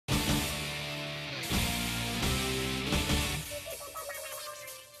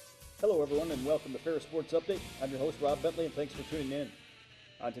Hello everyone and welcome to Ferris Sports Update. I'm your host Rob Bentley and thanks for tuning in.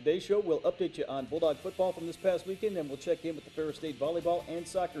 On today's show we'll update you on Bulldog Football from this past weekend and we'll check in with the Ferris State volleyball and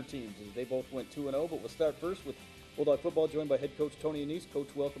soccer teams as they both went 2-0, but we'll start first with Bulldog Football joined by head coach Tony Annese. Coach,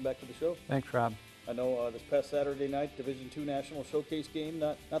 welcome back to the show. Thanks, Rob. I know this past Saturday night, Division II National Showcase game,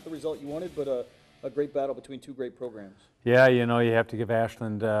 not the result you wanted, but a great battle between two great programs. Yeah, you know, you have to give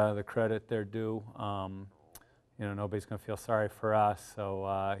Ashland the credit they're due. You know, nobody's going to feel sorry for us.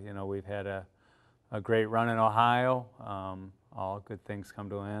 So, you know, we've had a great run in Ohio. All good things come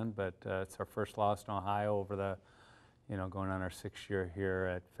to an end, but it's our first loss in Ohio over the, you know, going on our 6th year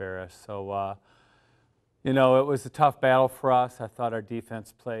here at Ferris. So, you know, it was a tough battle for us. I thought our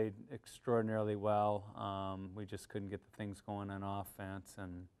defense played extraordinarily well. We just couldn't get the things going on offense,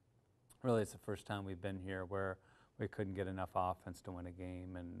 and really it's the first time we've been here where we couldn't get enough offense to win a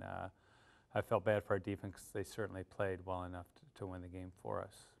game, and I felt bad for our defense because they certainly played well enough to win the game for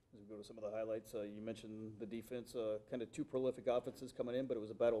us. As we go to some of the highlights, you mentioned the defense, kind of two prolific offenses coming in, but it was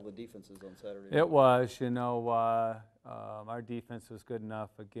a battle of the defenses on Saturday. It was, you know, our defense was good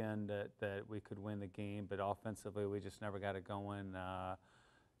enough, again, that we could win the game, but offensively we just never got it going.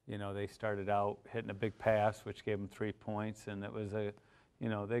 You know, they started out hitting a big pass, which gave them 3 points, and it was you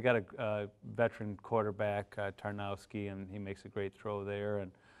know, they got a veteran quarterback, Tarnowski, and he makes a great throw there.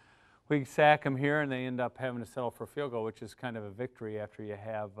 And we sack them here, and they end up having to settle for a field goal, which is kind of a victory after you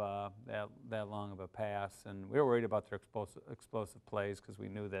have that long of a pass. And we were worried about their explosive plays because we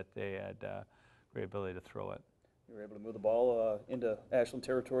knew that they had great ability to throw it. You were able to move the ball into Ashland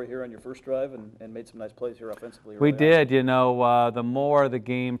territory here on your first drive and made some nice plays here offensively. We did. You know, the more the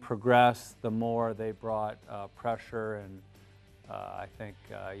game progressed, the more they brought pressure, and I think,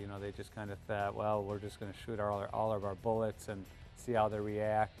 you know, they just kind of thought, well, we're just going to shoot all of our bullets and see how they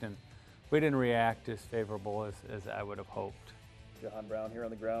react. And we didn't react as favorable as I would have hoped. Jahan Brown here on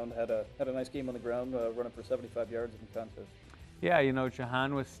the ground had a nice game on the ground, running for 75 yards in the contest. Yeah, you know,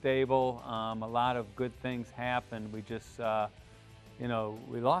 Jahan was stable. A lot of good things happened. We just, you know,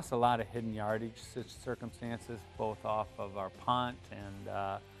 we lost a lot of hidden yardage circumstances, both off of our punt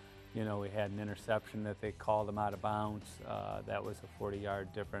and, you know, we had an interception that they called them out of bounds. That was a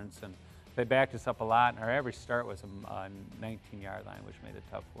 40-yard difference. And they backed us up a lot, and our average start was a 19-yard line, which made it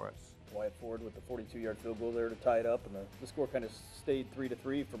tough for us. Wyatt Ford with the 42-yard field goal there to tie it up, and the score kind of stayed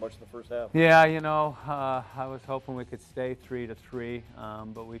 3-3 for much of the first half. Yeah, you know, I was hoping we could stay 3-3,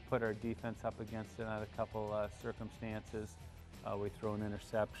 but we put our defense up against it on a couple circumstances. We threw an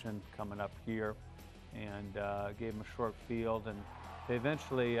interception coming up here and gave them a short field, and they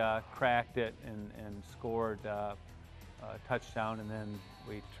eventually cracked it and scored a touchdown, and then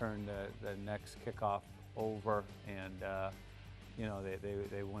we turned the next kickoff over, and you know,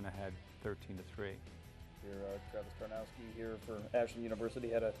 they went ahead 13-3. Here, Travis Tarnowski here for Ashland University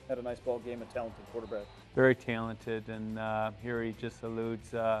had a nice ball game, a talented quarterback. Very talented, and here he just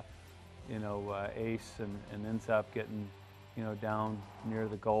eludes, you know, ace and ends up getting, you know, down near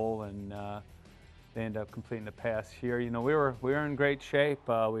the goal, and they end up completing the pass here. You know, we were in great shape.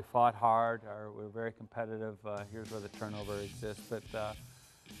 We fought hard. We were very competitive. Here's where the turnover exists, but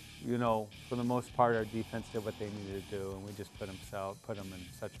you know, for the most part, our defense did what they needed to do, and we just put them in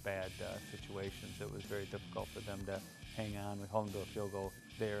such bad situations. It was very difficult for them to hang on. We held them to a field goal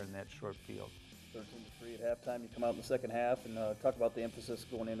there in that short field. 13-3 at halftime. You come out in the second half and talk about the emphasis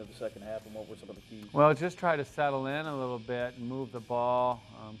going into the second half and what were some of the keys. Well, just try to settle in a little bit and move the ball,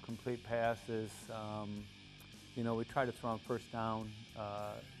 complete passes. You know, we try to throw on first down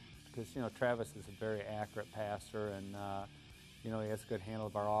because, you know, Travis is a very accurate passer, and you know, he has a good handle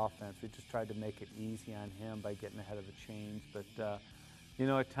of our offense. We just tried to make it easy on him by getting ahead of the chains. But, you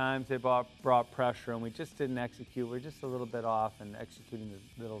know, at times they brought pressure, and we just didn't execute. We're just a little bit off in executing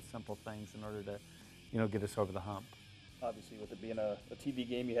the little simple things in order to, you know, get us over the hump. Obviously, with it being a TV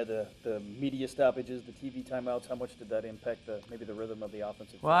game, you had the media stoppages, the TV timeouts. How much did that impact maybe the rhythm of the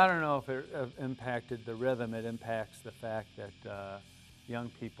offensive? Well, I don't know if it impacted the rhythm. It impacts the fact that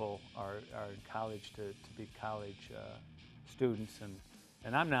young people are in college to be college students,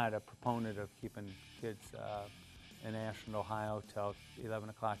 and I'm not a proponent of keeping kids in Ashland, Ohio till 11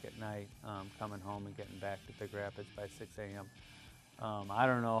 o'clock at night, coming home and getting back to Big Rapids by 6 a.m. I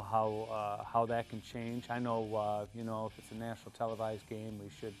don't know how that can change. I know, you know, if it's a national televised game, we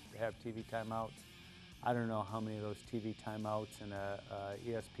should have TV timeouts. I don't know how many of those TV timeouts in a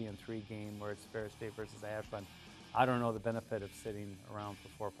ESPN3 game where it's Ferris State versus Ashland. I don't know the benefit of sitting around for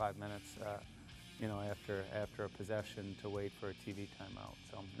 4 or 5 minutes, you know, after a possession to wait for a TV timeout.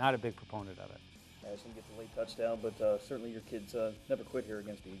 So, not a big proponent of it. Ashland gets a late touchdown, but certainly your kids never quit here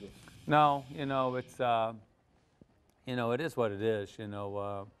against the Eagles. No, you know, it's, you know, it is what it is. You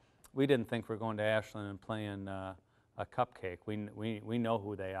know, we didn't think we're going to Ashland and playing a cupcake. We know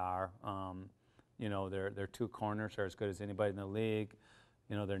who they are. You know, their two corners are as good as anybody in the league.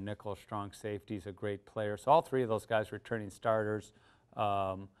 You know, their nickel strong safety is a great player. So all three of those guys returning starters.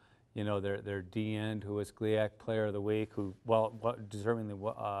 You know, their D end, who was GLIAC Player of the Week, who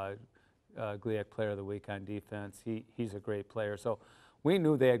deservingly GLIAC Player of the Week on defense. He's a great player. So we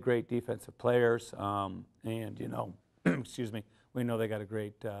knew they had great defensive players, and you know, excuse me, we know they got a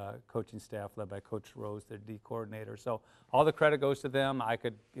great coaching staff led by Coach Rose, their D coordinator. So all the credit goes to them. I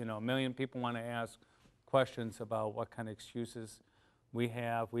could, you know, a million people want to ask questions about what kind of excuses we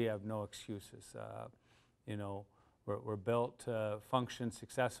have. We have no excuses. You know, we're built to function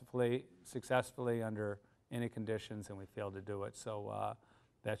successfully under any conditions, and we failed to do it. So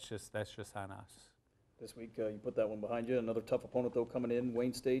that's just on us. This week, you put that one behind you. Another tough opponent, though, coming in.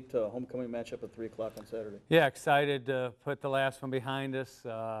 Wayne State, homecoming matchup at 3 o'clock on Saturday. Yeah, excited to put the last one behind us.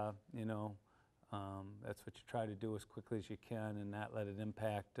 You know, that's what you try to do as quickly as you can and not let it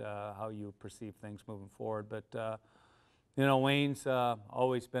impact how you perceive things moving forward. But, you know, Wayne's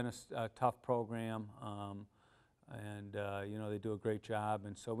always been a tough program, and, you know, they do a great job.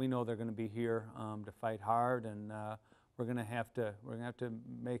 And so we know they're going to be here to fight hard, and we're going to have to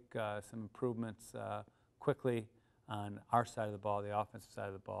make some improvements quickly on our side of the ball, the offensive side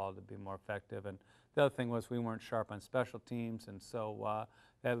of the ball, to be more effective. And the other thing was we weren't sharp on special teams, and so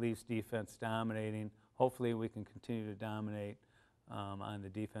that leaves defense dominating. Hopefully we can continue to dominate on the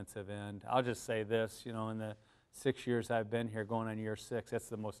defensive end. I'll just say this, you know, in the 6 years I've been here, going on year 6, that's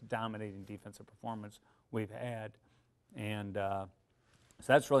the most dominating defensive performance we've had. And so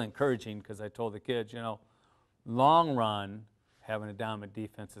that's really encouraging, because I told the kids, you know, long run, having a dominant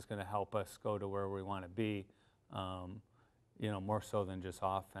defense is going to help us go to where we want to be, you know, more so than just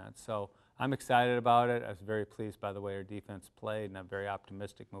offense. So I'm excited about it. I was very pleased by the way our defense played, and I'm very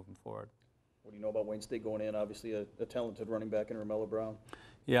optimistic moving forward. What do you know about Wayne State going in? Obviously a talented running back in Romello Brown.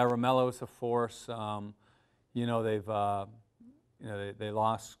 Yeah, Romello's a force. You know, they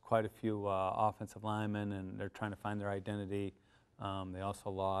lost quite a few offensive linemen, and they're trying to find their identity. They also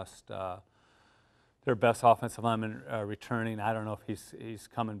lost their best offensive lineman returning. I don't know if he's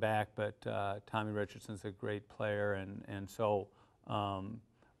coming back, but Tommy Richardson's a great player, and so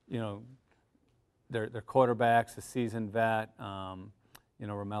you know, their quarterback's a seasoned vet. You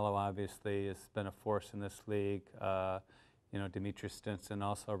know, Romello obviously has been a force in this league. You know, Demetrius Stinson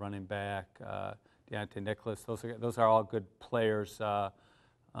also running back. Deontay Nicholas. Those are all good players.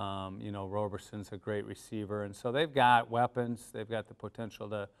 You know, Roberson's a great receiver, and so they've got weapons. They've got the potential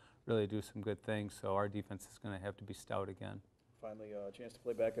to really do some good things, so our defense is going to have to be stout again. Finally, a chance to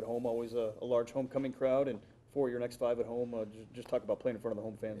play back at home, always a large homecoming crowd, and for your next 5 at home, just talk about playing in front of the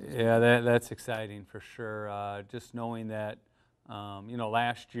home fans. Yeah, that's exciting for sure. Just knowing that, you know,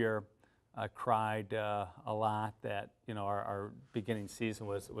 last year I cried a lot that, you know, our beginning season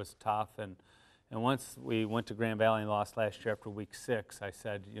was tough, and once we went to Grand Valley and lost last year after week 6, I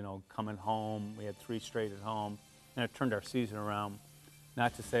said, you know, coming home, we had 3 straight at home, and it turned our season around.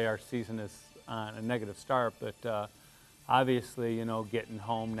 Not to say our season is on a negative start, but obviously, you know, getting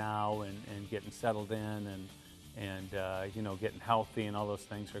home now and getting settled in and you know, getting healthy and all those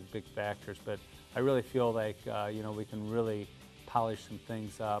things are big factors. But I really feel like, you know, we can really polish some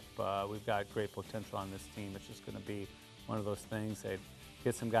things up. We've got great potential on this team. It's just going to be one of those things that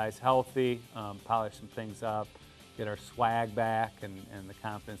get some guys healthy, polish some things up, get our swag back, and the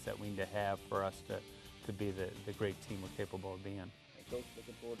confidence that we need to have for us to be the great team we're capable of being. Coach,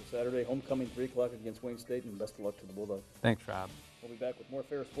 looking forward to Saturday, homecoming 3 o'clock against Wayne State, and best of luck to the Bulldogs. Thanks, Rob. We'll be back with more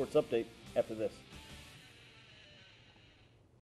Ferris Sports Update after this.